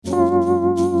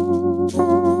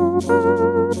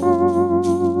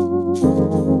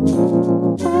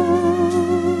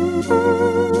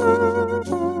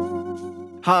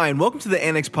Hi, and welcome to the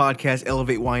Annex Podcast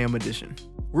Elevate YM edition.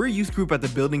 We're a youth group at the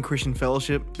Building Christian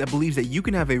Fellowship that believes that you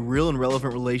can have a real and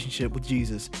relevant relationship with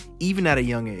Jesus, even at a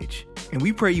young age. And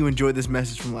we pray you enjoyed this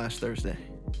message from last Thursday.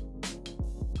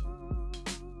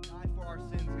 Died for our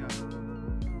sins, God.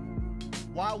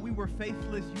 While we were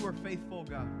faithless, you were faithful,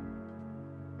 God.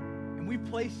 And we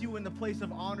place you in the place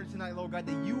of honor tonight, Lord God,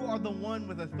 that you are the one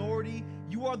with authority.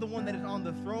 You are the one that is on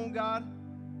the throne, God.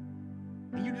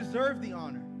 And you deserve the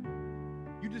honor.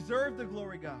 You deserve the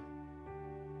glory, God.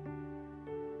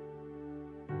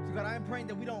 So, God, I am praying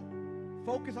that we don't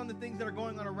focus on the things that are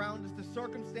going on around us, the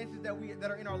circumstances that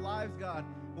are in our lives, God.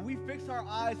 But we fix our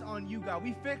eyes on you, God.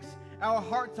 We fix our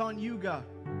hearts on you, God.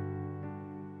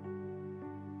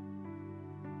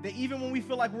 That even when we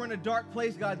feel like we're in a dark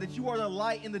place, God, that you are the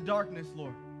light in the darkness,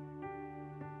 Lord.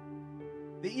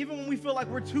 That even when we feel like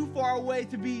we're too far away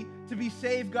to be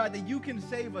saved, God, that you can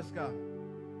save us, God.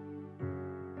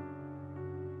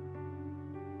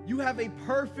 You have a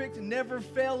perfect,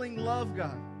 never-failing love,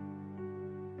 God.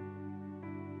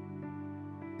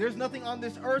 There's nothing on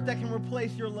this earth that can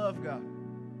replace your love, God.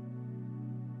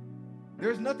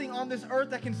 There's nothing on this earth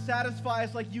that can satisfy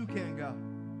us like you can, God.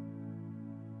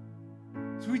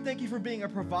 So we thank you for being a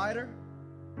provider.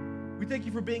 We thank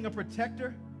you for being a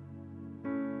protector.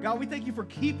 God, we thank you for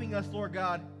keeping us, Lord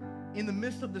God, in the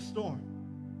midst of the storm.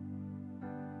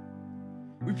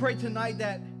 We pray tonight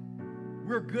that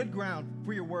we're good ground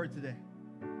for your word today.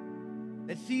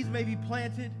 That seeds may be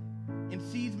planted and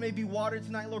seeds may be watered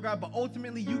tonight, Lord God, but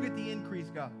ultimately you get the increase,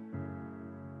 God.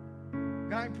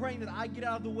 God, I'm praying that I get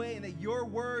out of the way and that your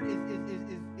word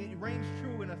it reigns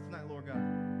true in us tonight, Lord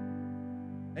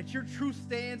God. That your truth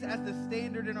stands as the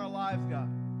standard in our lives, God.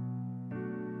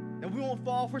 That we won't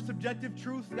fall for subjective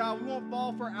truths, God. We won't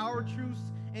fall for our truths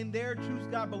and their truths,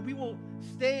 God, but we will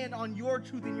stand on your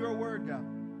truth and your word, God.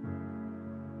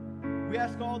 We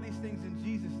ask all these things in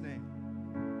Jesus' name.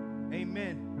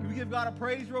 Amen. Can we give God a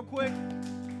praise real quick?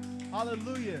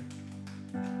 Hallelujah.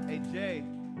 Hey, Jay,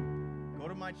 go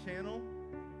to my channel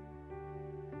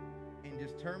and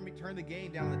just turn the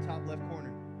gain down in the top left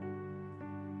corner.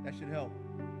 That should help.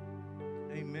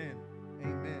 Amen.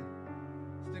 Amen.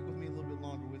 Stick with me a little bit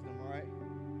longer, Wisdom, all right?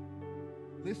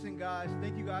 Listen, guys,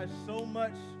 thank you guys so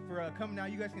much for coming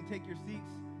out. You guys can take your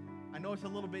seats. I know it's a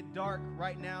little bit dark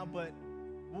right now, but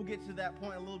we'll get to that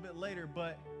point a little bit later.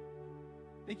 But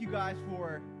thank you guys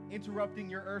for interrupting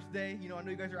your Earth Day. You know, I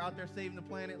know you guys are out there saving the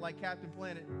planet like Captain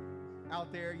Planet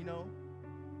out there, you know,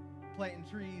 planting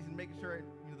trees and making sure,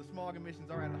 you know, the smog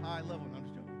emissions are at a high level. No, I'm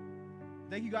just joking.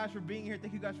 Thank you guys for being here.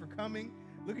 Thank you guys for coming.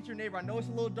 Look at your neighbor. I know it's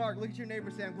a little dark. Look at your neighbor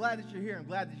and say, I'm glad that you're here. I'm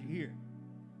glad that you're here.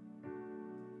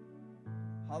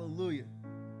 Hallelujah.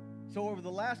 So over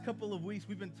the last couple of weeks,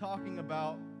 we've been talking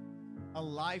about a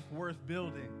life worth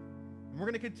building. And we're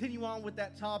going to continue on with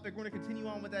that topic. We're going to continue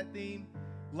on with that theme.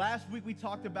 Last week, we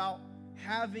talked about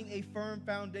having a firm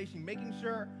foundation, making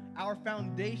sure our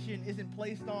foundation isn't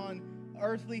placed on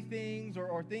earthly things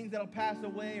or things that'll pass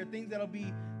away or things that'll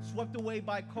be swept away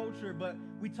by culture. But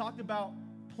we talked about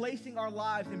placing our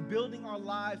lives and building our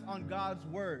lives on God's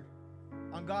word,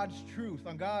 on God's truth,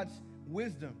 on God's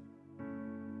wisdom.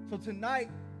 So tonight,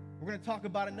 we're going to talk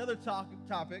about another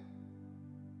topic.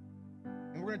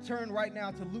 And we're going to turn right now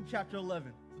to Luke chapter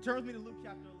 11. So turn with me to Luke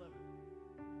chapter 11,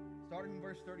 starting in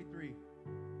verse 33.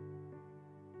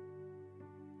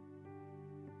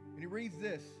 And he reads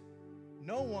this: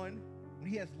 No one,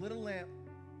 when he has lit a lamp,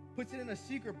 puts it in a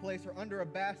secret place or under a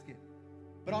basket,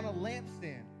 but on a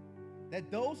lampstand,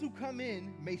 that those who come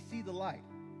in may see the light.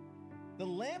 The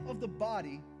lamp of the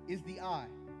body is the eye.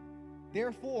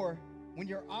 Therefore, when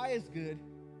your eye is good,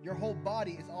 your whole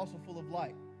body is also full of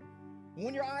light. But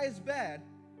when your eye is bad,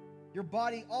 your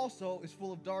body also is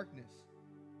full of darkness.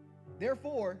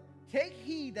 Therefore, take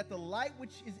heed that the light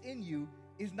which is in you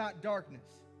is not darkness.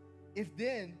 If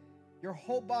then your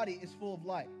whole body is full of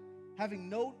light, having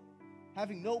no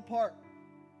part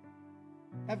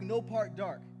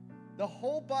dark, the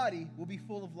whole body will be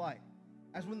full of light,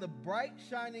 as when the bright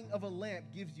shining of a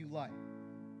lamp gives you light.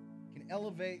 Can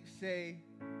elevate, say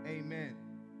amen.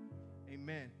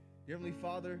 Amen. Dear Heavenly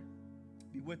Father,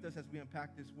 be with us as we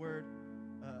unpack this word.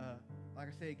 Like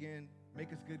I say again,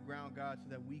 make us good ground, God, so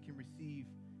that we can receive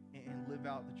and live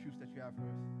out the truths that you have for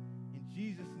us. In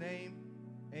Jesus' name,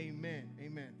 amen.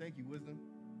 Amen. Thank you, Wisdom.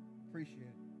 Appreciate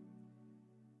it.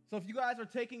 So if you guys are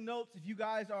taking notes, if you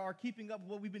guys are keeping up with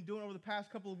what we've been doing over the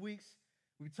past couple of weeks,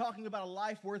 we've been talking about a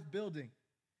life worth building.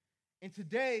 And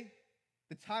today,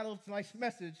 the title of tonight's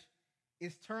message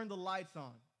is Turn the Lights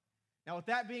On. Now, with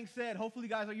that being said, hopefully,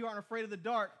 guys, you aren't afraid of the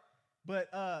dark. But,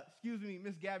 excuse me,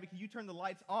 Miss Gabby, can you turn the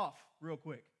lights off real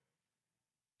quick?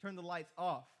 turn the lights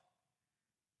off.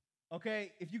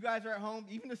 Okay, if you guys are at home,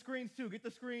 even the screens too, get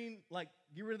the screen, like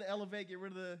get rid of the Elevate, get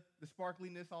rid of the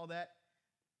sparkliness, all that.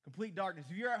 Complete darkness.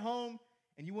 If you're at home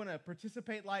and you want to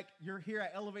participate like you're here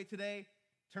at Elevate today,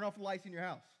 turn off the lights in your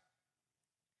house.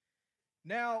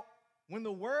 Now, when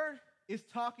the word is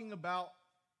talking about,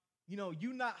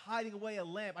 you not hiding away a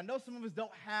lamp, I know some of us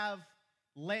don't have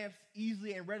lamps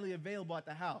easily and readily available at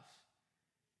the house.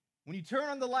 When you turn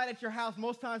on the light at your house,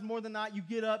 most times more than not, you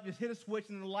get up, just hit a switch,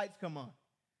 and the lights come on.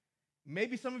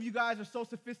 Maybe some of you guys are so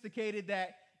sophisticated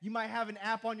that you might have an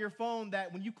app on your phone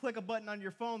that when you click a button on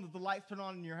your phone, that the lights turn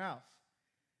on in your house.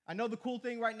 I know the cool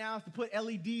thing right now is to put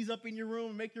LEDs up in your room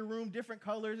and make your room different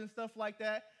colors and stuff like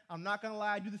that. I'm not going to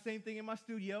lie, I do the same thing in my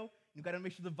studio. You got to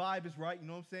make sure the vibe is right, you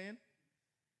know what I'm saying?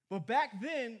 But back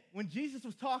then, when Jesus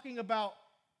was talking about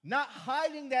not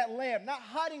hiding that lamp, not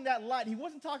hiding that light, he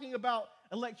wasn't talking about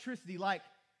electricity. Like,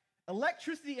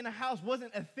 electricity in a house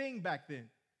wasn't a thing back then.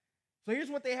 So here's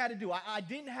what they had to do. I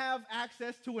didn't have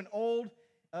access to an old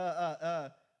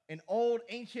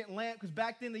ancient lamp, because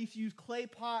back then they used to use clay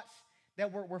pots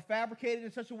that were fabricated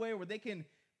in such a way where they can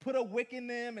put a wick in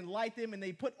them and light them, and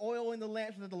they put oil in the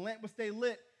lamp so that the lamp would stay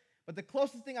lit. But the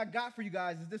closest thing I got for you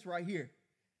guys is this right here.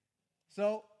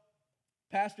 So,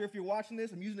 Pastor, if you're watching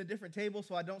this, I'm using a different table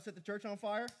so I don't set the church on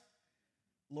fire.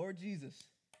 Lord Jesus,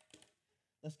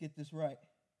 let's get this right.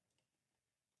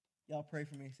 Y'all pray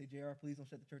for me. Say, JR, please don't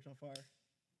set the church on fire.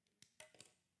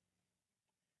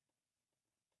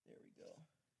 There we go.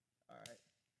 All right.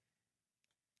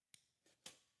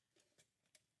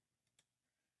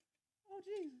 Oh,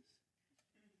 Jesus.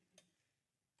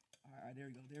 All right, there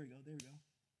we go.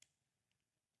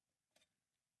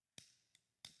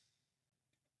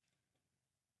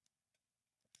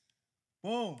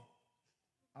 Boom.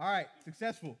 All right,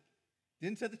 successful.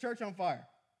 Didn't set the church on fire.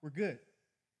 We're good.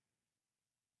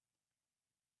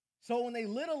 So when they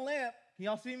lit a lamp, can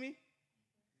y'all see me?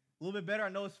 A little bit better. I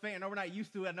know it's faint. I know we're not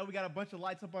used to it. I know we got a bunch of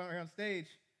lights up on stage.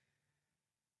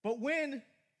 But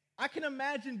I can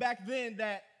imagine back then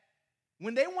that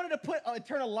when they wanted to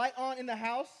turn a light on in the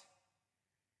house,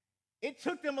 it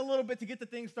took them a little bit to get the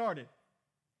thing started.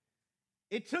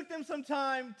 It took them some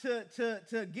time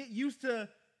to get used to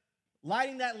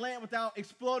lighting that lamp without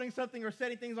exploding something or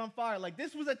setting things on fire. Like,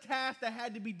 this was a task that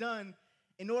had to be done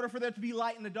in order for there to be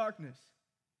light in the darkness.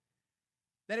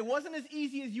 That it wasn't as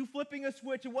easy as you flipping a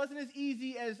switch. It wasn't as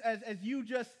easy as you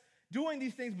just doing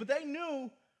these things. But they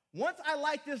knew, once I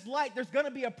light this light, there's going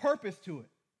to be a purpose to it.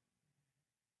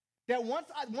 That once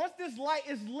this light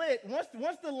is lit,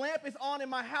 once the lamp is on in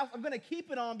my house, I'm going to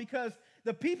keep it on, because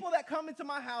the people that come into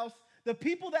my house, the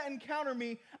people that encounter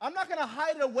me, I'm not going to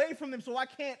hide it away from them so I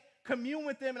can't commune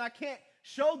with them and I can't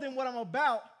show them what I'm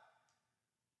about.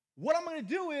 What I'm going to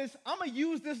do is I'm going to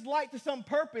use this light to some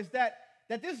purpose, that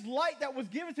this light that was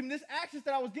given to me, this access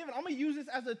that I was given, I'm going to use this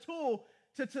as a tool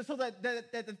so that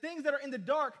the things that are in the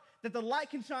dark, that the light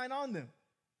can shine on them.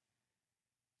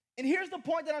 And here's the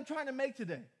point that I'm trying to make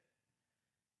today,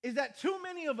 is that too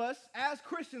many of us as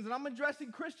Christians, and I'm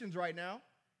addressing Christians right now,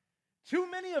 too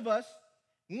many of us,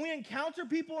 when we encounter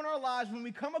people in our lives, when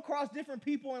we come across different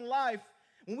people in life,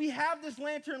 when we have this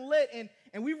lantern lit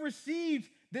and we've received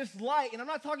this light, and I'm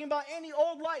not talking about any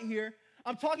old light here,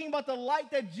 I'm talking about the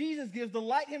light that Jesus gives, the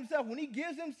light himself. When he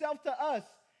gives himself to us,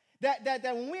 that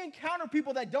when we encounter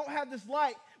people that don't have this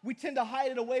light, we tend to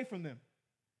hide it away from them.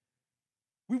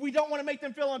 We don't want to make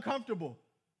them feel uncomfortable.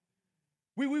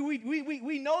 We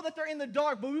know that they're in the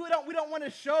dark, but we don't want to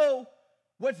show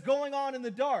what's going on in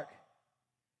the dark.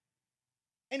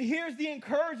 And here's the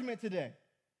encouragement today.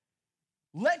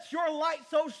 Let your light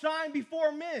so shine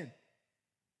before men.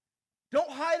 Don't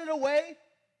hide it away.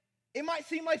 It might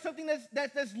seem like something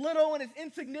that's little and it's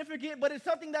insignificant, but it's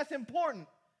something that's important.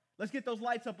 Let's get those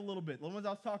lights up a little bit, the ones I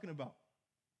was talking about.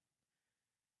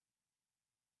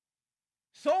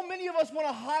 So many of us want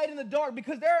to hide in the dark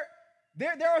because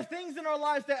there are things in our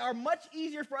lives that are much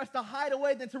easier for us to hide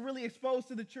away than to really expose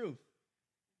to the truth.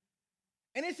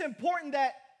 And it's important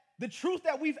that the truth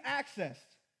that we've accessed,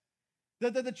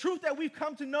 the truth that we've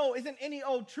come to know, isn't any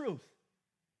old truth.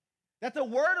 That the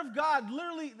Word of God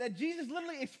that Jesus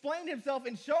literally explained himself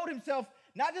and showed himself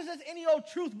not just as any old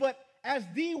truth, but as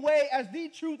the way, as the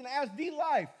truth, and as the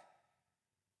life.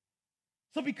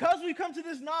 So because we've come to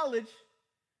this knowledge,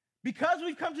 because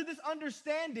we've come to this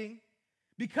understanding,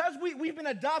 because we've been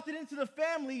adopted into the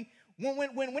family,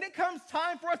 when it comes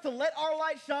time for us to let our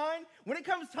light shine, when it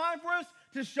comes time for us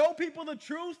to show people the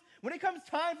truth, when it comes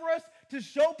time for us to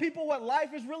show people what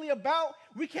life is really about,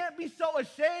 we can't be so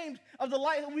ashamed of the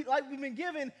light that we've been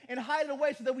given and hide it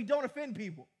away so that we don't offend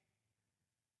people.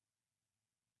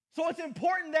 So it's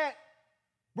important that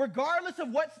Regardless of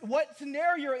what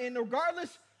scenario you're in,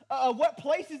 regardless of what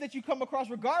places that you come across,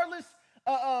 regardless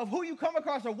of who you come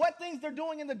across or what things they're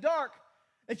doing in the dark,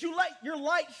 that you let your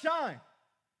light shine.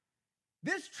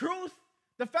 This truth,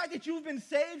 the fact that you've been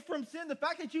saved from sin, the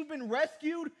fact that you've been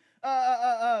rescued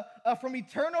from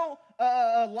eternal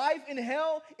life in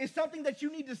hell is something that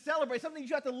you need to celebrate, something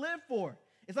you have to live for.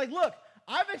 It's like, look,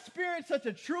 I've experienced such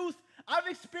a truth, I've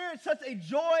experienced such a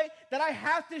joy that I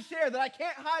have to share, that I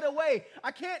can't hide away.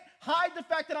 I can't hide the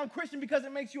fact that I'm Christian because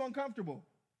it makes you uncomfortable.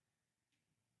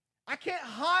 I can't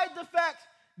hide the fact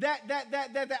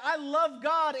that I love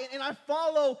God and I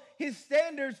follow his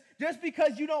standards just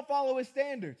because you don't follow his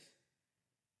standards.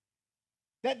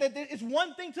 That it's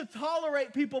one thing to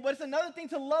tolerate people, but it's another thing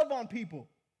to love on people.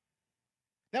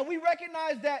 That we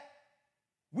recognize that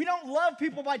we don't love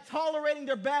people by tolerating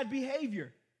their bad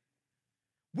behavior.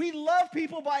 We love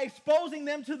people by exposing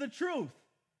them to the truth.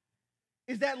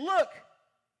 Is that, look,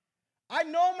 I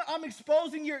know I'm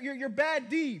exposing your bad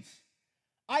deeds.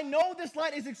 I know this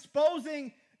light is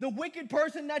exposing the wicked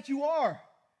person that you are.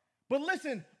 But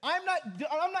listen, I'm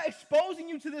not exposing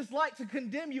you to this light to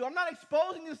condemn you. I'm not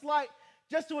exposing this light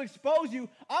just to expose you.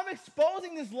 I'm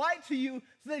exposing this light to you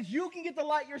so that you can get the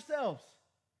light yourselves.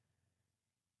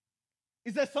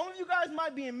 Is that some of you guys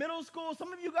might be in middle school,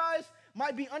 some of you guys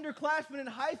might be underclassmen in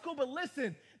high school, but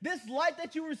listen, this light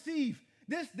that you receive,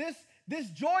 this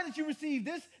joy that you receive,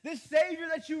 this Savior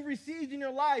that you received in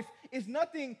your life is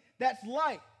nothing that's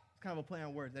light. It's kind of a play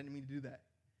on words. I didn't mean to do that.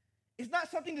 It's not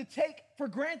something to take for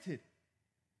granted.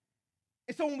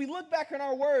 And so when we look back on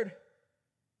our word,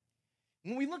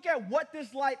 when we look at what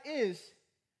this light is,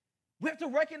 we have to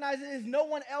recognize it is no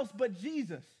one else but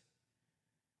Jesus.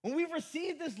 When we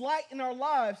receive this light in our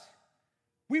lives,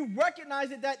 we recognize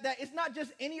it that it's not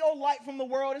just any old light from the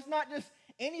world. It's not just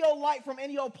any old light from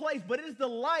any old place, but it is the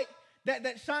light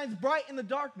that shines bright in the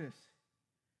darkness.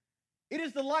 It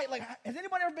is the light. Like, has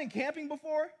anybody ever been camping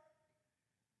before?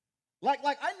 Like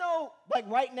I know, like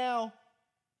right now,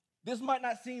 this might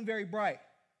not seem very bright,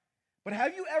 but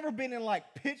have you ever been in like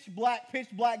pitch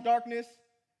black darkness?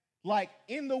 Like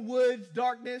in the woods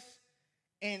darkness,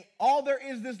 and all there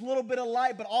is this little bit of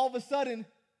light, but all of a sudden,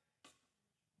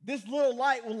 this little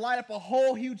light will light up a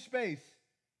whole huge space.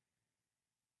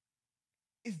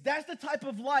 That's the type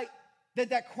of light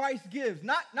that Christ gives,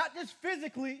 not just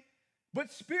physically,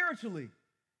 but spiritually.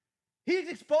 He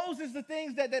exposes the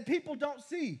things that people don't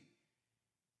see.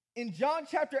 In John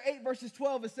chapter 8, verses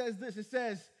 12, it says this. It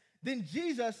says, then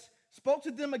Jesus spoke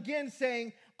to them again,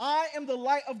 saying, I am the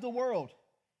light of the world.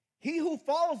 He who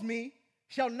follows me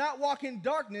shall not walk in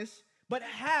darkness, but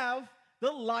have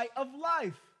the light of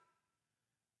life.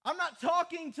 I'm not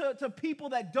talking to people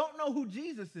that don't know who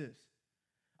Jesus is.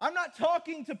 I'm not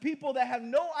talking to people that have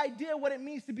no idea what it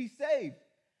means to be saved.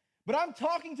 But I'm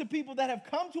talking to people that have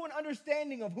come to an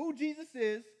understanding of who Jesus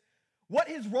is, what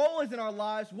his role is in our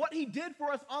lives, what he did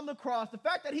for us on the cross, the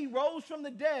fact that he rose from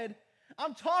the dead.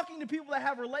 I'm talking to people that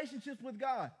have relationships with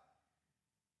God.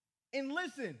 And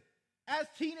listen, as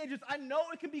teenagers, I know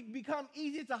it can become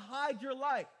easy to hide your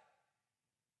light.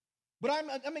 But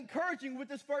I'm encouraging with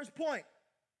this first point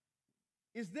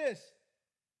is this.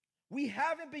 We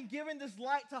haven't been given this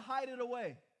light to hide it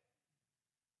away.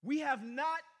 We have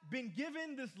not been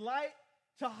given this light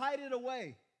to hide it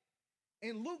away.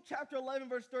 In Luke chapter 11,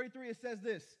 verse 33, it says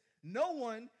this. No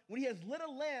one, when he has lit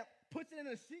a lamp, puts it in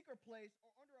a secret place or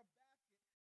under a basket.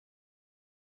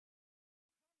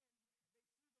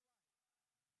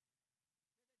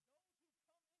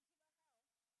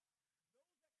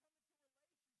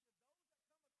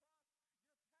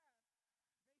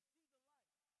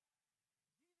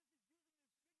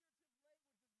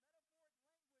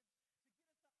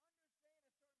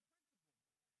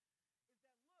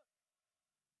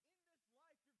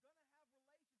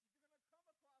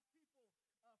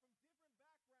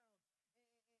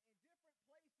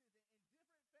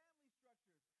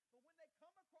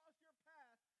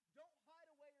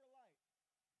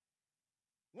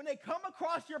 When they come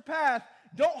across your path,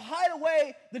 don't hide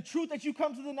away the truth that you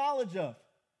come to the knowledge of.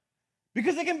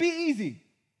 Because it can be easy.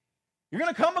 You're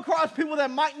going to come across people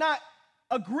that might not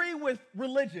agree with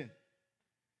religion.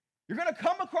 You're going to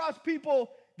come across people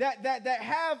that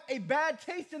have a bad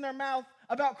taste in their mouth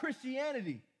about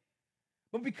Christianity.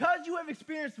 But because you have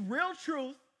experienced real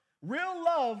truth, real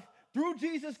love through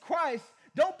Jesus Christ,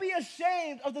 don't be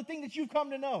ashamed of the thing that you've come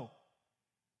to know.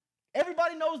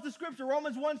 Everybody knows the scripture,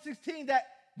 Romans 1:16, that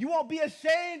you won't be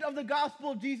ashamed of the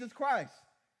gospel of Jesus Christ.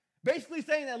 Basically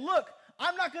saying that, look,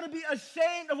 I'm not going to be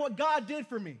ashamed of what God did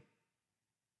for me.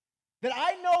 That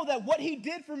I know that what he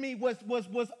did for me was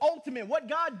ultimate. What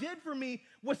God did for me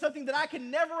was something that I can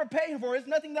never repay him for. It's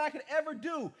nothing that I could ever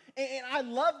do. And I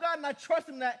love God and I trust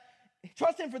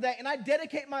him for that, and I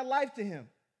dedicate my life to him.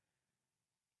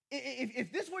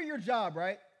 If this were your job,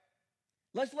 right?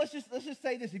 Let's just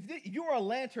say this. If you were a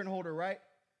lantern holder, right?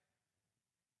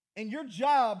 And your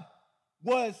job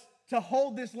was to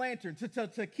hold this lantern,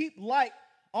 to keep light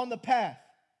on the path.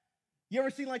 You ever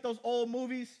seen like those old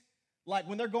movies? Like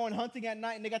when they're going hunting at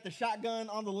night and they got the shotgun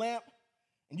on the lamp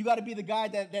and you got to be the guy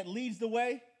that leads the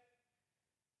way.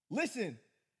 Listen,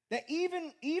 that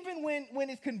even when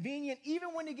it's convenient, even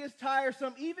when it gets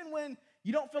tiresome, even when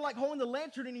you don't feel like holding the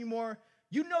lantern anymore,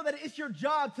 you know that it's your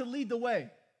job to lead the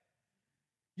way.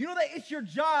 You know that it's your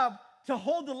job to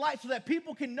hold the light so that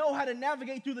people can know how to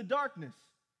navigate through the darkness.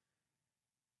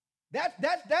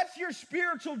 That's your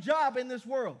spiritual job in this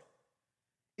world.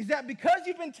 Is that because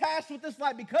you've been tasked with this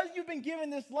light, because you've been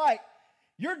given this light,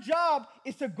 your job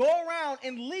is to go around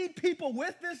and lead people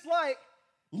with this light,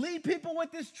 lead people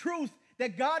with this truth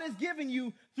that God has given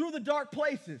you through the dark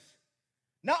places.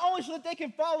 Not only so that they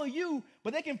can follow you,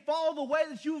 but they can follow the way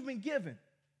that you've been given.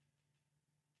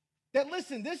 That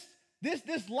listen,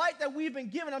 this light that we've been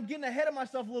given, I'm getting ahead of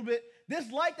myself a little bit.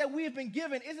 This light that we have been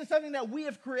given isn't something that we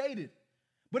have created,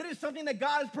 but it is something that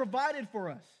God has provided for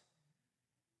us.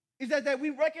 Is that we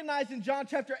recognize in John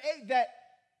chapter 8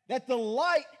 that the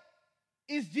light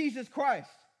is Jesus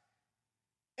Christ.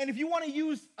 And if you want to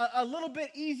use a little bit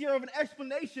easier of an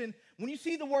explanation, when you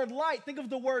see the word light, think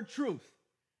of the word truth.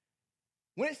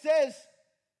 When it says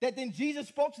that then Jesus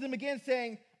spoke to them again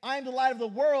saying, I am the light of the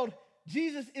world,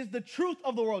 Jesus is the truth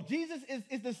of the world. Jesus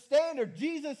is the standard.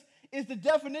 Jesus is the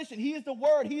definition. He is the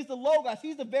word. He is the logos.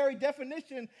 He's the very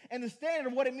definition and the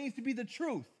standard of what it means to be the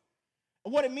truth.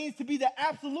 Of what it means to be the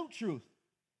absolute truth.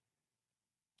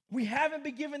 We haven't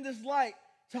been given this light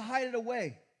to hide it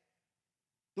away.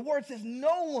 The word says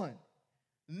no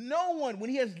one, when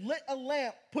he has lit a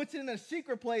lamp, puts it in a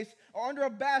secret place or under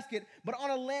a basket, but on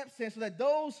a lampstand so that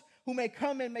those who may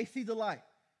come in may see the light.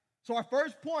 So our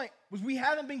first point was we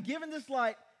haven't been given this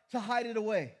light to hide it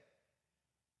away.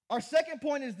 Our second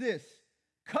point is this: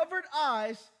 covered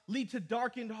eyes lead to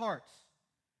darkened hearts.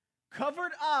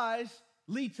 Covered eyes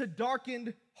lead to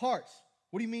darkened hearts.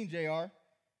 What do you mean, JR?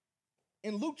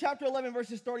 In Luke chapter 11,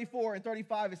 verses 34 and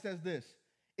 35, it says this.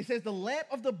 It says, the lamp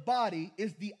of the body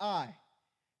is the eye.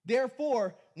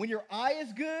 Therefore, when your eye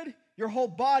is good, your whole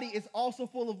body is also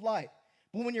full of light.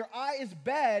 But when your eye is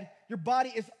bad, your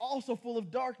body is also full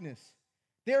of darkness.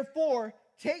 Therefore,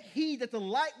 take heed that the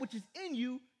light which is in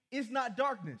you is not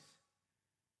darkness.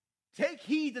 Take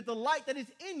heed that the light that is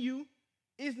in you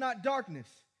is not darkness.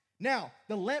 Now,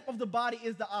 the lamp of the body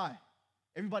is the eye.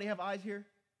 Everybody have eyes here?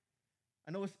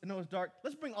 I know it's dark.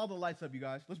 Let's bring all the lights up, you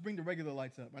guys. Let's bring the regular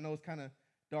lights up. I know it's kind of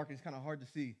dark and it's kind of hard to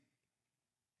see.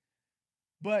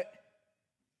 But,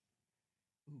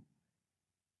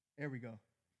 there we go.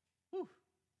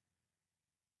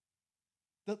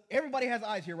 Everybody has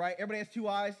eyes here, right? Everybody has two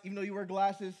eyes, even though you wear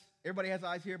glasses. Everybody has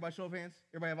eyes here by show of hands.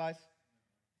 Everybody have eyes?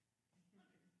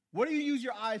 What do you use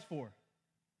your eyes for?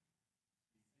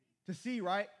 To see,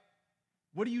 right?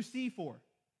 What do you see for?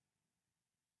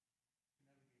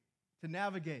 To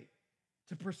navigate.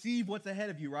 To perceive what's ahead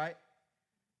of you, right?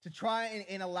 To try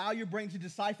and allow your brain to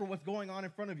decipher what's going on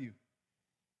in front of you.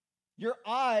 Your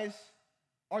eyes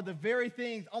are the very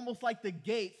things, almost like the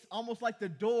gates, almost like the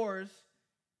doors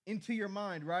into your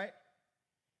mind, right?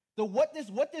 So what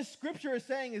this scripture is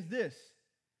saying is this,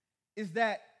 is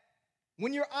that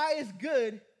when your eye is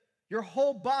good, your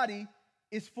whole body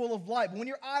is full of light. But when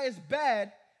your eye is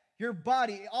bad, your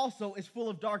body also is full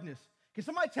of darkness. Can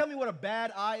somebody tell me what a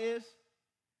bad eye is?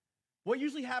 What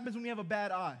usually happens when you have a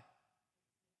bad eye?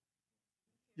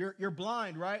 You're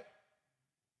blind, right?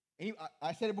 And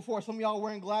I said it before, some of y'all are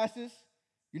wearing glasses.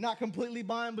 You're not completely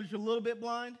blind, but you're a little bit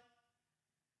blind.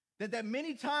 That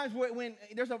many times when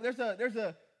there's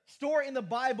a story in the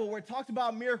Bible where it talks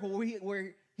about a miracle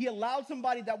where he allowed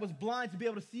somebody that was blind to be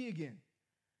able to see again.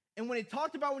 And when it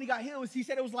talked about when he got healed, he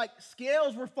said it was like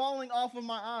scales were falling off of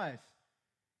my eyes.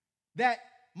 That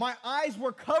my eyes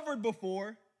were covered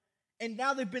before, and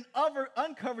now they've been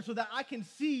uncovered so that I can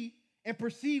see and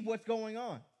perceive what's going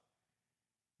on.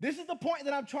 This is the point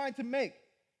that I'm trying to make,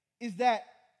 is that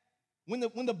when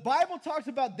the Bible talks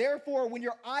about, therefore, when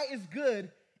your eye is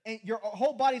good and your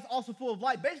whole body is also full of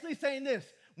light, basically saying this: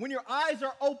 when your eyes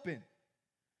are open,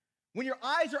 when your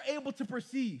eyes are able to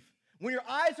perceive, when your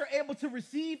eyes are able to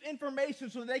receive information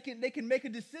so that they can make a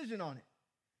decision on it.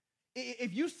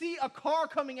 If you see a car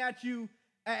coming at you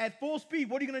at full speed,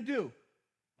 what are you going to do?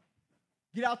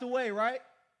 Get out the way, right?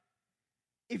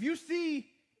 If you see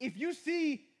if you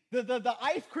see the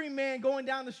ice cream man going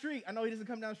down the street, I know he doesn't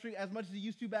come down the street as much as he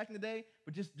used to back in the day,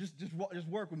 but just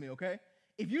work with me, okay?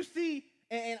 If you see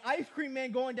an ice cream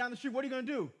man going down the street, what are you going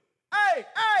to do? Hey,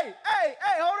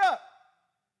 hold up.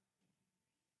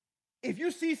 If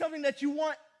you see something that you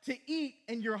want to eat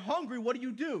and you're hungry, what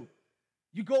do?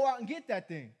 You go out and get that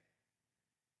thing.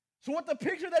 So what the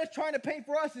picture that it's trying to paint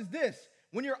for us is this.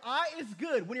 When your eye is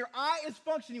good, when your eye is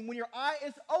functioning, when your eye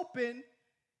is open,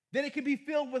 then it can be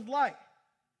filled with light.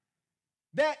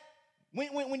 That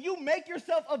when you make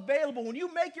yourself available, when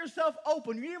you make yourself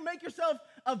open, when you make yourself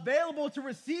available to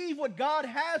receive what God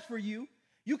has for you,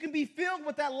 you can be filled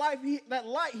with that light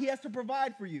he has to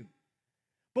provide for you.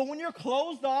 But when you're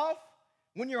closed off,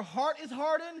 when your heart is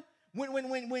hardened,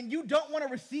 when you don't want to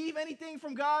receive anything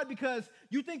from God because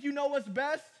you think you know what's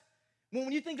best,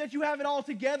 when you think that you have it all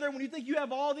together, when you think you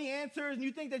have all the answers, and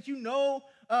you think that you know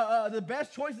the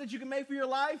best choice that you can make for your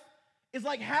life, it's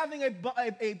like having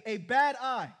a bad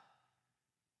eye.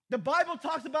 The Bible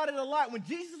talks about it a lot. When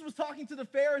Jesus was talking to the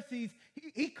Pharisees,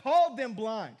 he called them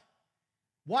blind.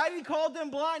 Why did he call them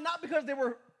blind? Not because they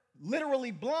were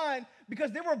literally blind,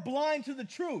 because they were blind to the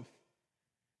truth.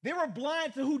 They were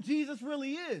blind to who Jesus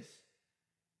really is.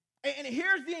 And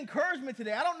here's the encouragement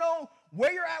today. I don't know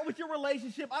where you're at with your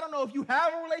relationship. I don't know if you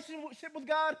have a relationship with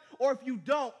God or if you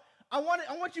don't. I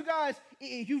want you guys,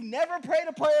 if you've never prayed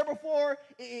a prayer before,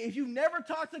 if you've never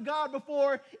talked to God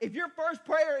before, if your first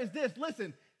prayer is this,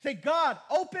 listen, say, God,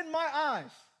 open my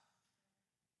eyes.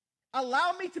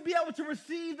 Allow me to be able to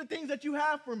receive the things that you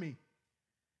have for me.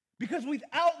 Because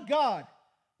without God,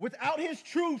 without his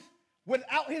truth,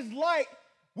 without his light,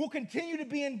 we'll continue to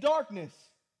be in darkness.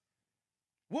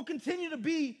 We'll continue to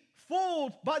be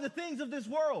fooled by the things of this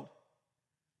world.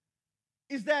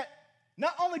 Is that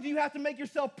not only do you have to make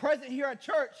yourself present here at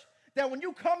church, that when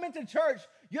you come into church,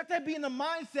 you have to be in the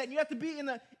mindset, and you have to be in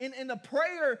the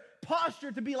prayer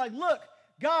posture to be like, look,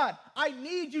 God, I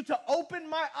need you to open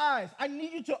my eyes. I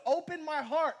need you to open my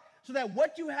heart so that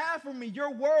what you have for me,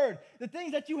 your word, the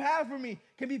things that you have for me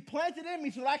can be planted in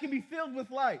me so that I can be filled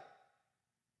with light.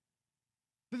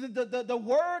 The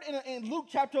word in Luke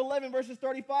chapter 11, verses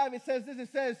 35, it says this,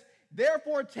 it says,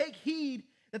 therefore take heed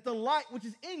that the light which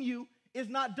is in you is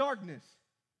not darkness.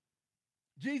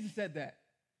 Jesus said that.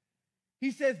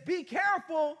 He says, be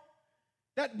careful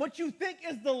that what you think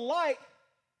is the light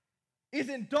is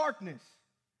in darkness.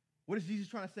 What is Jesus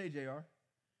trying to say, JR?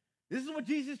 This is what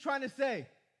Jesus is trying to say.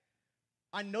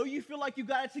 I know you feel like you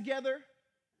got it together.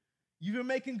 You've been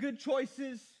making good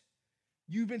choices.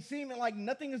 You've been seeming like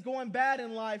nothing is going bad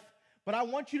in life. But I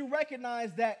want you to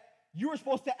recognize that you are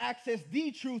supposed to access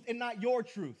the truth and not your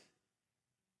truth.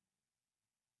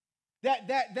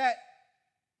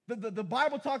 The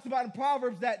Bible talks about in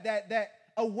Proverbs that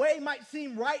a way might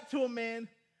seem right to a man,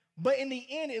 but in the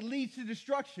end it leads to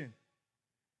destruction.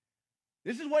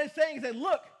 This is what it's saying, is that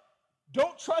look,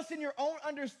 don't trust in your own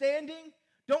understanding,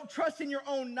 don't trust in your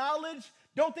own knowledge,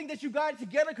 don't think that you got it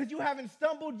together because you haven't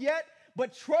stumbled yet,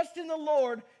 but trust in the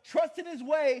Lord, trust in his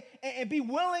way, and be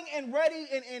willing and ready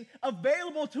and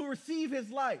available to receive his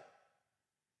light.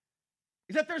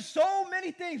 Is that there's so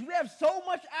many things. We have so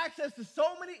much access to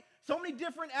so many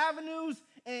different avenues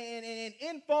and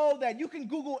info that you can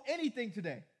Google anything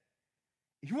today.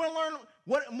 If you want to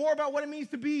learn more about what it means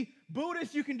to be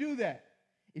Buddhist, you can do that.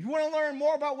 If you want to learn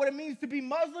more about what it means to be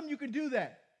Muslim, you can do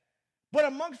that. But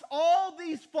amongst all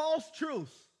these false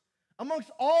truths,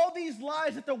 amongst all these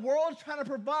lies that the world's trying to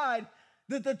provide,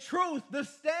 the truth, the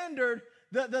standard,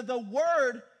 the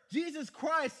word, Jesus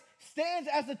Christ, stands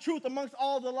as the truth amongst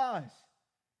all the lies.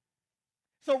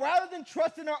 So rather than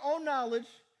trust in our own knowledge,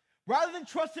 rather than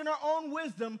trust in our own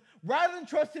wisdom, rather than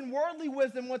trust in worldly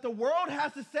wisdom, what the world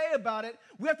has to say about it,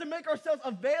 we have to make ourselves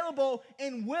available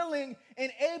and willing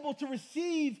and able to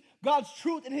receive God's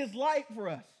truth and his light for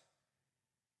us.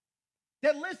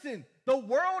 That listen, the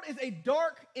world is a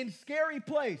dark and scary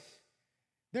place.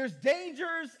 There's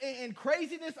dangers and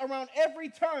craziness around every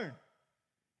turn.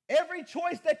 Every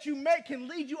choice that you make can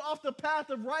lead you off the path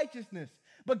of righteousness.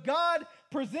 But God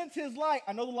presents his light.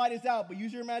 I know the light is out, but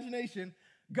use your imagination.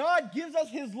 God gives us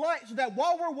his light so that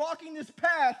while we're walking this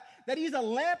path, that he's a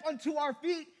lamp unto our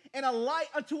feet and a light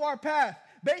unto our path.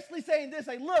 Basically saying this,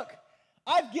 like, look,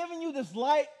 I've given you this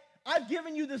light, I've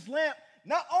given you this lamp,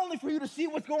 not only for you to see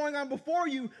what's going on before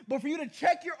you, but for you to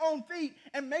check your own feet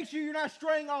and make sure you're not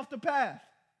straying off the path.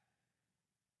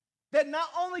 That not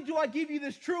only do I give you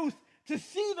this truth to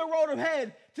see the road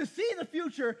ahead, to see the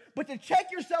future, but to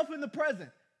check yourself in the present.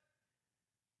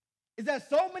 Is that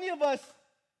so many of us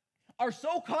are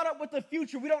so caught up with the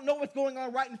future, we don't know what's going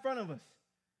on right in front of us.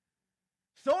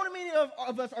 So many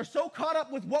of us are so caught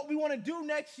up with what we want to do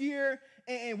next year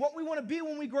and what we want to be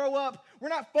when we grow up. We're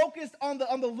not focused on the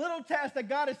little tasks that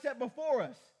God has set before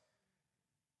us.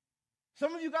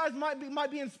 Some of you guys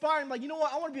might be inspired, like, you know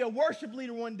what? I want to be a worship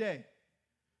leader one day.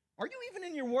 Are you even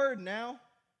in your word now?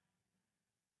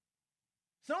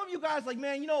 Some of you guys like,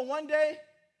 man, you know, one day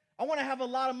I want to have a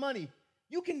lot of money.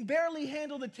 You can barely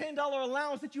handle the $10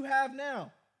 allowance that you have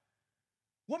now.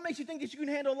 What makes you think that you can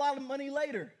handle a lot of money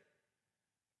later?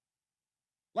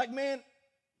 Like, man,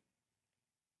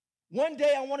 one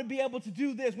day I want to be able to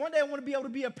do this. One day I want to be able to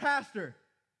be a pastor.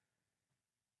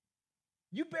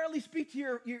 You barely speak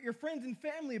to your friends and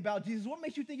family about Jesus. What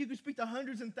makes you think you can speak to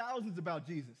hundreds and thousands about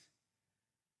Jesus?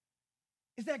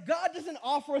 Is that God doesn't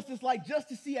offer us this light just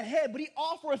to see ahead, but he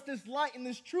offers us this light and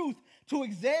this truth to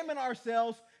examine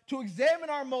ourselves, to examine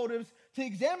our motives, to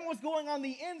examine what's going on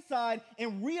the inside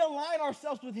and realign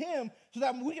ourselves with him so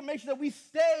that we can make sure that we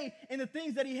stay in the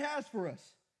things that he has for us.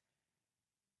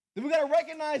 Then we got to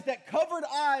recognize that covered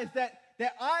eyes, that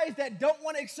eyes that don't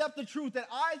want to accept the truth, that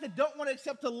eyes that don't want to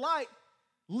accept the light,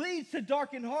 leads to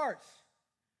darkened hearts.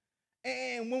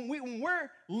 And when we're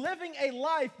living a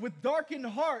life with darkened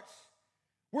hearts,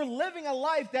 we're living a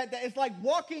life that is like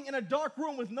walking in a dark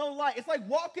room with no light. It's like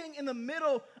walking in the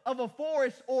middle of a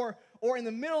forest or in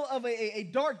the middle of a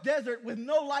dark desert with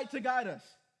no light to guide us.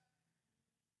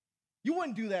 You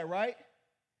wouldn't do that, right?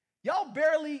 Y'all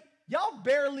barely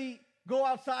go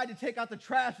outside to take out the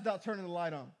trash without turning the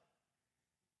light on.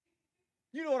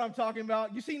 You know what I'm talking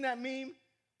about. You seen that meme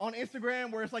on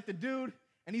Instagram where it's like the dude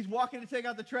and he's walking to take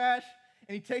out the trash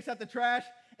and he takes out the trash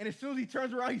and as soon as he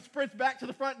turns around, he sprints back to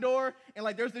the front door and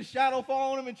like there's this shadow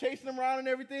following him and chasing him around and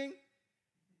everything.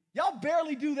 Y'all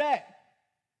barely do that.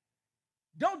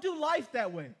 Don't do life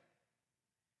that way.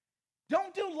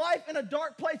 Don't do life in a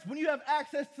dark place when you have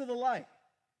access to the light.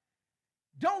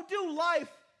 Don't do life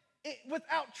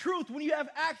without truth when you have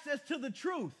access to the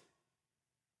truth.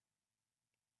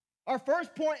 Our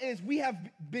first point is we have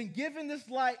been given this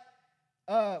light.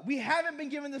 We haven't been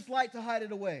given this light to hide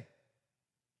it away.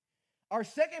 Our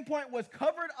second point was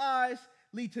covered eyes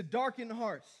lead to darkened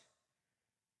hearts.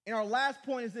 And our last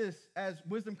point is this, as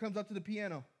Wisdom comes up to the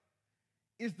piano,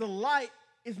 is the light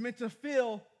is meant to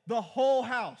fill the whole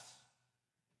house.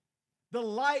 The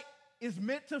light is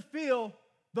meant to fill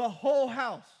the whole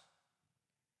house.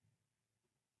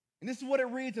 And this is what it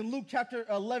reads in Luke chapter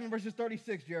 11, verses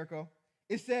 36, Jericho.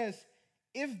 It says,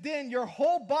 if then your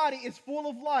whole body is full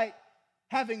of light,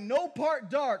 having no part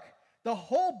dark, the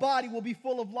whole body will be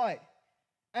full of light,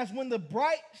 as when the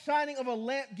bright shining of a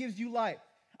lamp gives you light.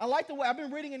 I like the way, I've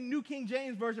been reading in New King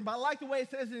James Version, but I like the way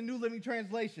it says in the New Living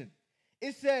Translation.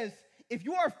 It says, if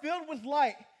you are filled with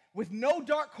light, with no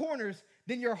dark corners,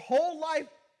 then your whole life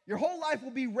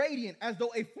will be radiant, as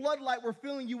though a floodlight were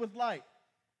filling you with light.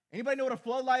 Anybody know what a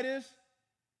floodlight is?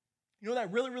 You know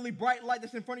that really, really bright light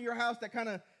that's in front of your house that kind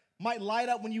of might light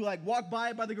up when you like walk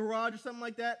by the garage or something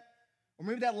like that? Or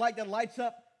maybe that light that lights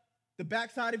up the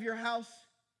backside of your house,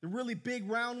 the really big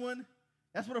round one?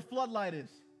 That's what a floodlight is.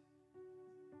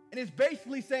 And it's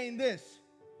basically saying this: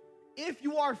 if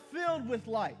you are filled with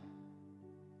light,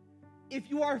 if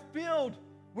you are filled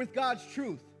with God's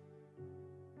truth,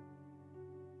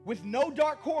 with no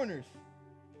dark corners,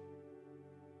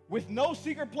 with no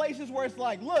secret places where it's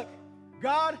like, look,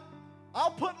 God,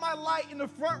 I'll put my light in the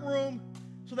front room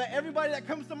so that everybody that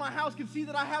comes to my house can see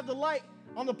that I have the light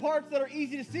on the parts that are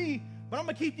easy to see, but I'm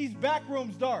going to keep these back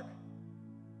rooms dark.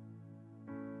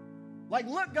 Like,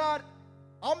 look, God,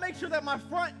 I'll make sure that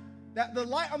that the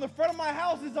light on the front of my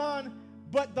house is on,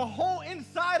 but the whole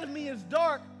inside of me is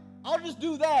dark. I'll just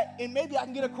do that, and maybe I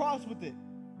can get across with it.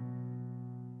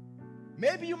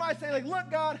 Maybe you might say, like,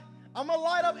 look, God, I'm going to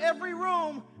light up every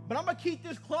room, but I'm going to keep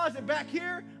this closet back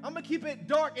here. I'm going to keep it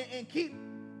dark and keep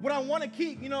what I want to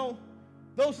keep, you know,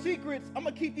 those secrets. I'm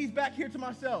going to keep these back here to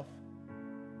myself.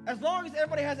 As long as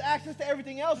everybody has access to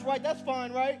everything else, right, that's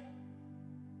fine, right?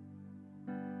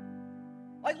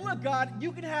 Like, look, God,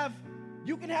 you can have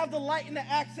the light and the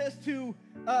access to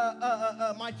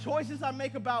my choices I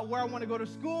make about where I want to go to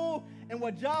school and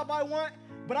what job I want,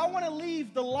 but I want to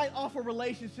leave the light off of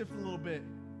relationships a little bit.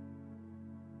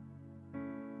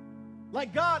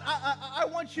 Like, God, I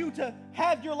want you to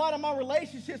have your light on my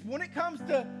relationships. When it comes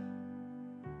to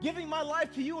giving my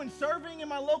life to you and serving in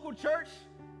my local church,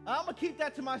 I'm going to keep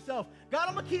that to myself. God,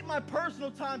 I'm going to keep my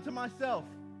personal time to myself.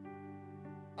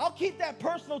 I'll keep that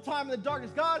personal time in the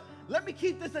darkness. God, let me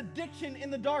keep this addiction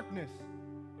in the darkness.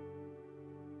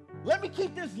 Let me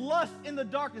keep this lust in the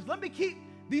darkness. Let me keep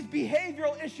these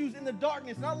behavioral issues in the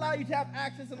darkness and I'll allow you to have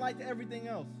access and light to everything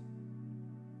else.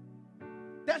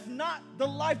 That's not the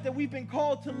life that we've been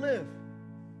called to live.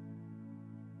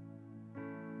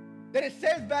 That it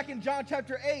says back in John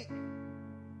chapter 8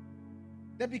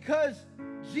 that because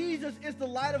Jesus is the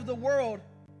light of the world,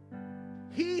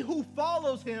 he who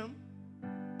follows him,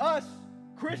 us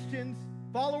Christians,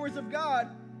 followers of God,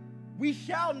 we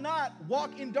shall not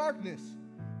walk in darkness,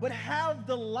 but have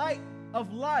the light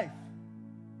of life.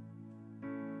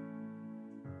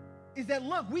 Is that,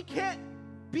 look, we can't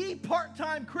be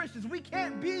part-time Christians. We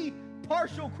can't be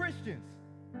partial Christians.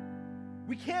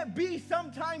 We can't be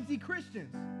sometimesy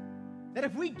Christians. That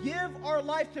if we give our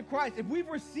life to Christ, if we've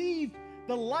received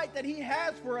the light that he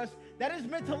has for us, that is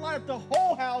meant to light up the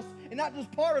whole house and not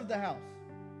just part of the house.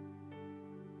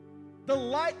 The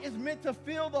light is meant to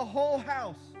fill the whole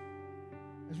house.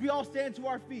 As we all stand to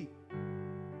our feet.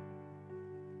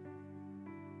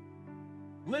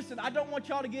 Listen, I don't want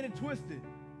y'all to get it twisted.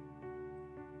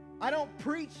 I don't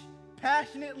preach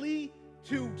passionately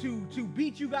to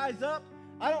beat you guys up.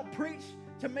 I don't preach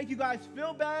to make you guys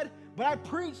feel bad, but I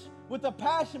preach with a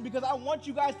passion because I want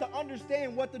you guys to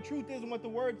understand what the truth is and what the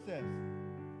word says.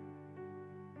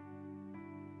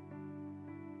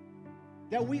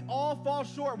 That we all fall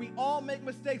short. We all make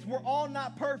mistakes. We're all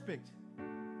not perfect.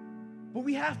 But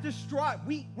we have to strive.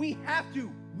 We have to.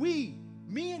 We,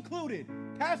 me included,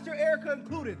 Pastor Erica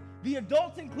included, the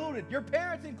adults included, your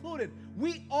parents included,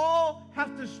 we all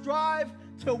have to strive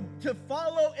to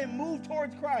follow and move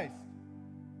towards Christ.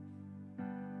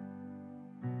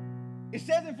 It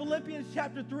says in Philippians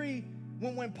chapter 3,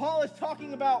 when Paul is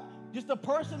talking about just the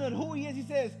person and who he is, he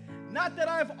says, not that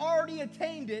I've already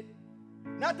attained it,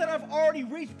 not that I've already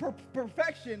reached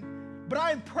perfection, but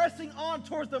I am pressing on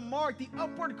towards the mark, the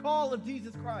upward call of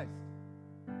Jesus Christ.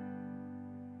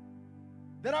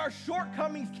 That our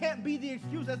shortcomings can't be the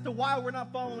excuse as to why we're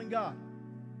not following God.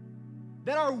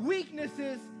 That our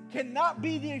weaknesses cannot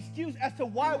be the excuse as to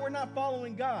why we're not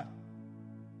following God.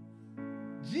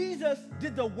 Jesus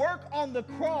did the work on the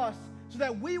cross so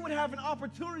that we would have an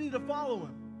opportunity to follow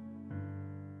him.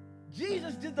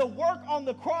 Jesus did the work on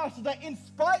the cross so that in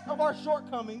spite of our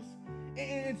shortcomings,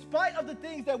 in spite of the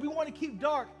things that we want to keep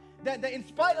dark, that in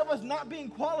spite of us not being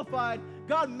qualified,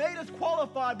 God made us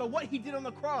qualified by what he did on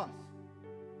the cross.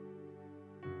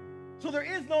 So there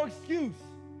is no excuse.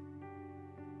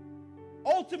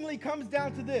 Ultimately comes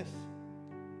down to this.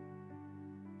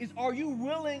 Are you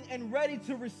willing and ready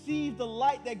to receive the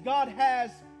light that God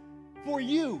has for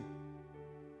you?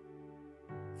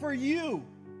 For you.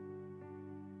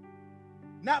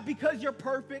 Not because you're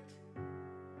perfect,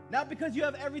 not because you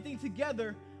have everything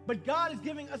together, but God is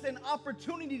giving us an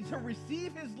opportunity to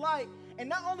receive his light, and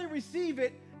not only receive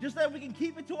it just so that we can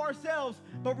keep it to ourselves,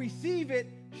 but receive it,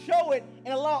 show it,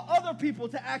 and allow other people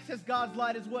to access God's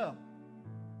light as well.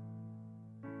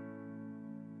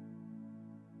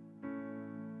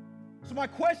 So my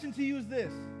question to you is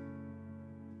this.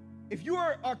 If you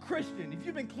are a Christian, if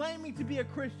you've been claiming to be a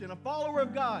Christian, a follower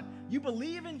of God, you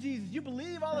believe in Jesus, you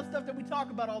believe all the stuff that we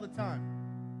talk about all the time,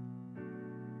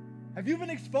 have you been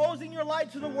exposing your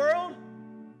light to the world?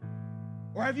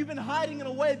 Or have you been hiding it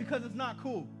away because it's not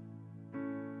cool?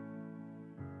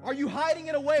 Are you hiding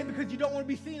it away because you don't want to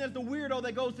be seen as the weirdo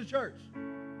that goes to church?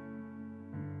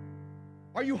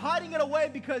 Are you hiding it away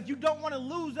because you don't want to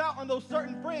lose out on those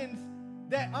certain friends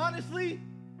that honestly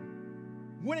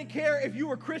wouldn't care if you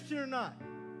were Christian or not?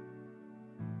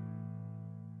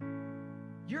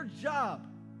 Your job,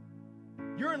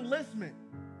 your enlistment,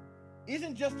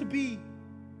 isn't just to be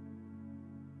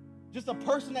just a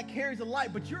person that carries a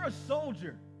light, but you're a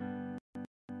soldier.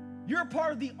 You're a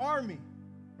part of the army.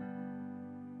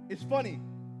 It's funny.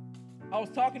 I was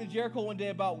talking to Jericho one day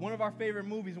about one of our favorite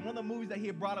movies, and one of the movies that he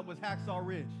had brought up was Hacksaw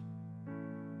Ridge.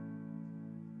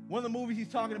 One of the movies he's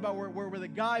talking about where the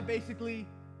guy basically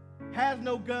has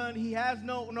no gun, he has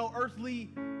no earthly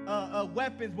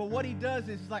weapons, but what he does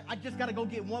is he's like, I just got to go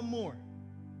get one more.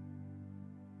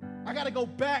 I got to go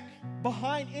back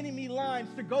behind enemy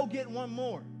lines to go get one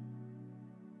more.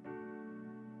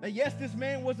 And yes, this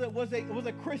man was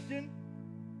a Christian.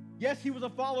 Yes, he was a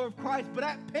follower of Christ, but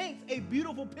that paints a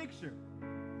beautiful picture.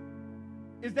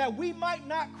 Is that we might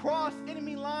not cross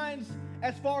enemy lines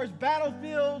as far as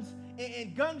battlefields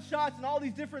and gunshots and all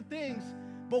these different things,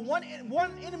 but one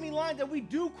enemy line that we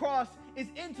do cross is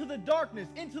into the darkness,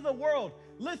 into the world.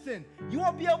 Listen, you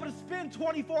won't be able to spend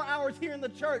 24 hours here in the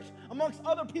church amongst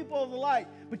other people of the light,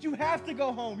 but you have to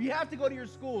go home. You have to go to your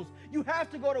schools. You have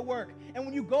to go to work. And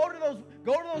when you go to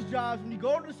those jobs, when you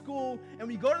go to the school, and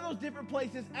when you go to those different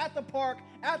places, at the park,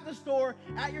 at the store,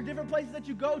 at your different places that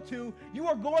you go to, you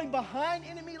are going behind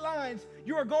enemy lines.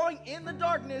 You are going in the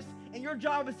darkness, and your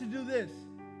job is to do this.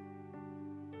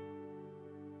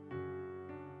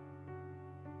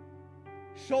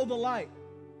 Show the light.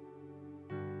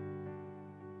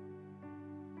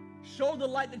 Show the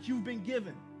light that you've been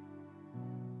given.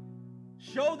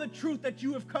 Show the truth that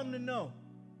you have come to know.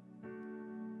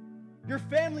 Your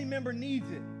family member needs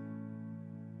it.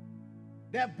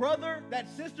 That brother, that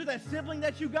sister, that sibling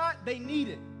that you got, they need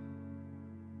it.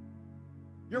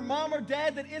 Your mom or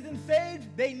dad that isn't saved,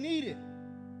 they need it.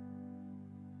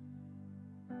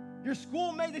 Your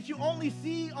schoolmate that you only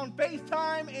see on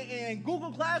FaceTime and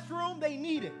Google Classroom, they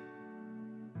need it.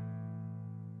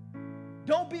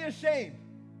 Don't be ashamed,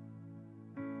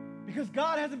 because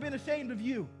God hasn't been ashamed of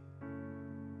you.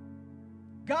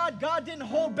 God didn't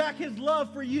hold back his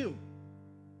love for you.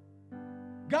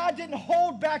 God didn't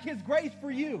hold back his grace for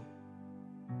you.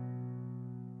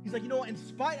 He's like, you know what, in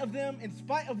spite of them, in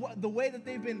spite of the way that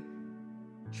they've been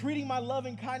treating my love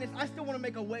and kindness, I still want to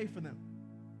make a way for them.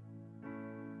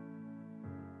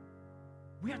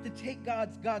 We have to take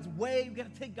God's way. We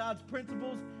got to take God's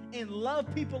principles and love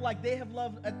people like they have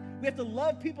loved. We have to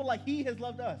love people like he has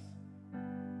loved us.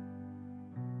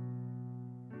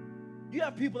 You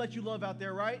have people that you love out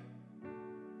there, right?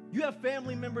 You have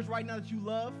family members right now that you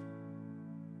love.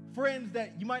 Friends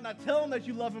that you might not tell them that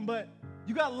you love them, but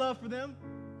you got love for them.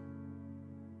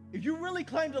 If you really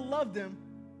claim to love them,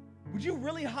 would you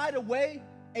really hide away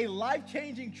a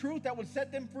life-changing truth that would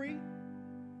set them free?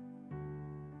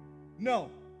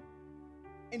 No.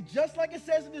 And just like it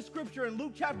says in the scripture in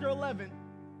Luke chapter 11,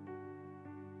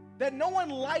 that no one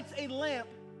lights a lamp,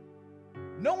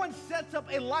 no one sets up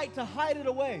a light to hide it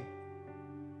away.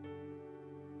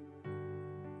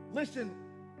 Listen,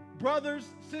 brothers,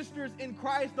 sisters in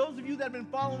Christ, those of you that have been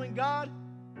following God,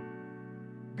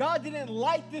 God didn't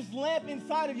light this lamp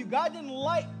inside of you. God didn't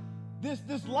light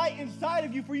this light inside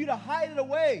of you for you to hide it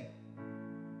away.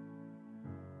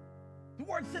 The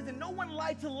word says that no one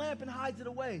lights a lamp and hides it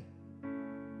away.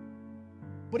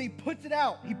 But he puts it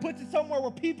out. He puts it somewhere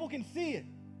where people can see it.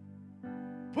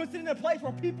 Puts it in a place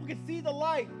where people can see the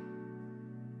light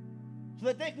so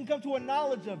that they can come to a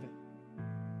knowledge of it.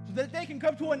 So that they can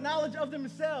come to a knowledge of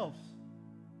themselves.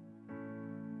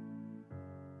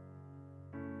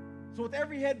 So with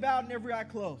every head bowed and every eye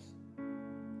closed,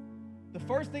 the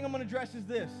first thing I'm going to address is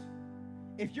this.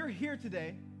 If you're here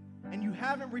today and you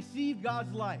haven't received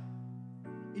God's light,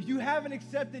 if you haven't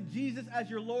accepted Jesus as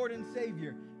your Lord and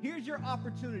Savior, here's your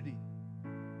opportunity.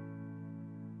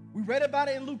 We read about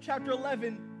it in Luke chapter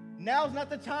 11. Now's not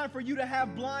the time for you to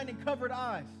have blind and covered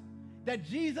eyes. That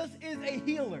Jesus is a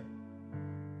healer.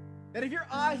 That if your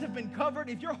eyes have been covered,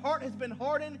 if your heart has been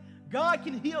hardened, God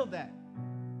can heal that.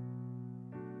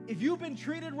 If you've been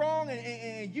treated wrong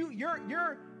and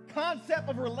your concept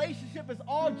of relationship is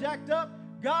all jacked up,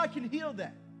 God can heal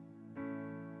that.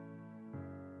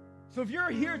 So if you're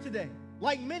here today,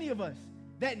 like many of us,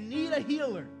 that need a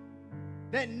healer,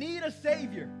 that need a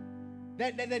Savior,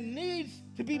 that needs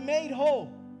to be made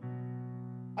whole,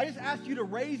 I just ask you to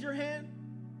raise your hand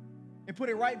and put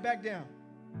it right back down.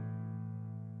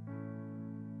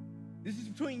 This is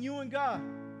between you and God.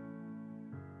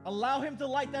 Allow him to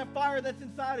light that fire that's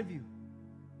inside of you.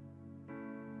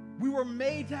 We were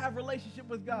made to have a relationship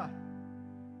with God.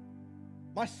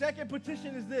 My second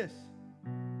petition is this.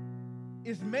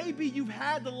 Is maybe you've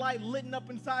had the light lit up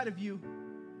inside of you,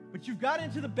 but you've got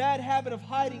into the bad habit of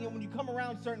hiding it when you come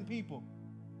around certain people.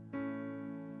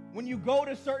 When you go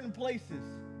to certain places.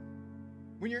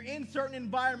 When you're in certain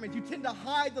environments, you tend to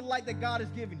hide the light that God has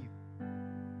given you.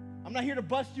 I'm not here to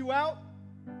bust you out.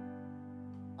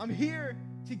 I'm here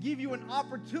to give you an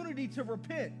opportunity to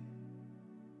repent.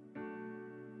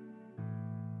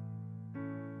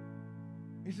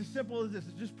 It's as simple as this.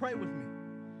 Just pray with me.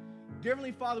 Dear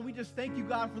Heavenly Father, we just thank you,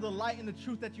 God, for the light and the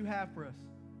truth that you have for us.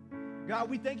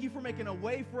 God, we thank you for making a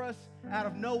way for us out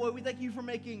of nowhere. We thank you for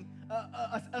making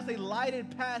us a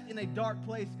lighted path in a dark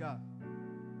place, God.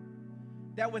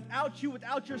 That without you,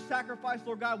 without your sacrifice,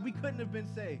 Lord God, we couldn't have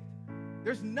been saved.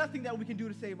 There's nothing that we can do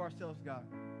to save ourselves, God.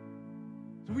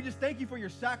 So we just thank you for your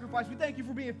sacrifice. We thank you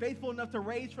for being faithful enough to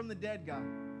raise from the dead, God.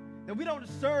 That we don't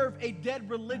serve a dead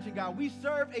religion, God. We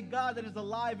serve a God that is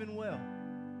alive and well.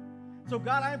 So,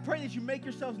 God, I pray that you make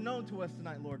yourselves known to us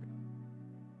tonight, Lord.